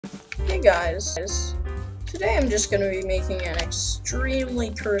Hey guys, today I'm just going to be making an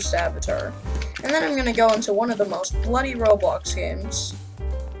extremely cursed avatar, and then I'm going to go into one of the most bloody Roblox games.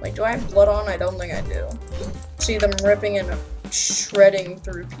 Wait, do I have blood on? I don't think I do. See them ripping and shredding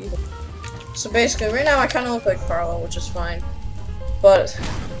through people. So basically, right now I kind of look like Carlo, which is fine, but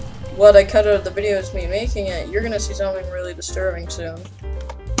what I cut out of the video is me making it. You're going to see something really disturbing soon.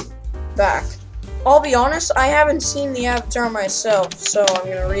 Back. I'll be honest, I haven't seen the avatar myself, so I'm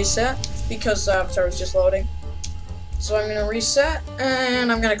gonna reset because the avatar was just loading. So I'm gonna reset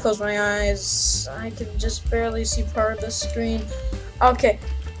and I'm gonna close my eyes. I can just barely see part of the screen. Okay.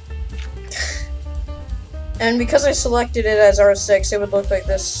 And because I selected it as R6, it would look like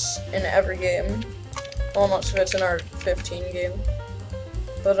this in every game. Almost if it's an R15 game.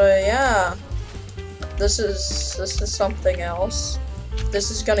 But yeah. This is something else.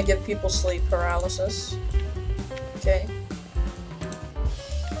 This is gonna give people sleep paralysis. Okay.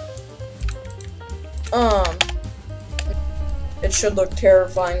 It should look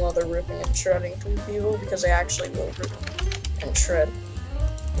terrifying while they're ripping and shredding through people, because they actually will rip and shred.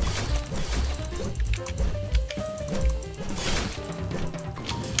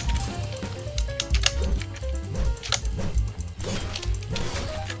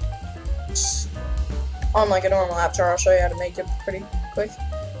 Unlike a normal avatar, I'll show you how to make it pretty quick.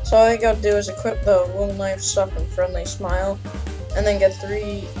 So all you gotta do is equip the wool knife, stuff, and friendly smile, and then get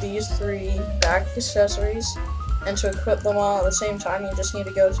these three back accessories. And to equip them all at the same time, you just need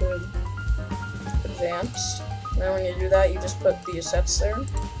to go to advanced. And then when you do that, you just put the sets there.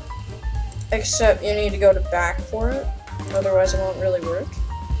 Except you need to go to back for it, otherwise it won't really work.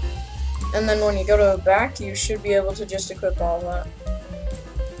 And then when you go to back, you should be able to just equip all that.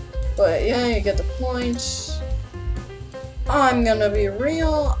 But yeah, you get the point. I'm gonna be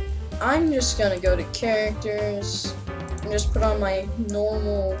real. I'm just gonna go to characters and just put on my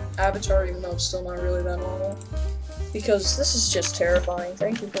normal avatar, even though it's still not really that normal. Because this is just terrifying.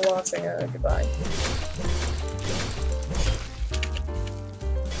 Thank you for watching. Goodbye.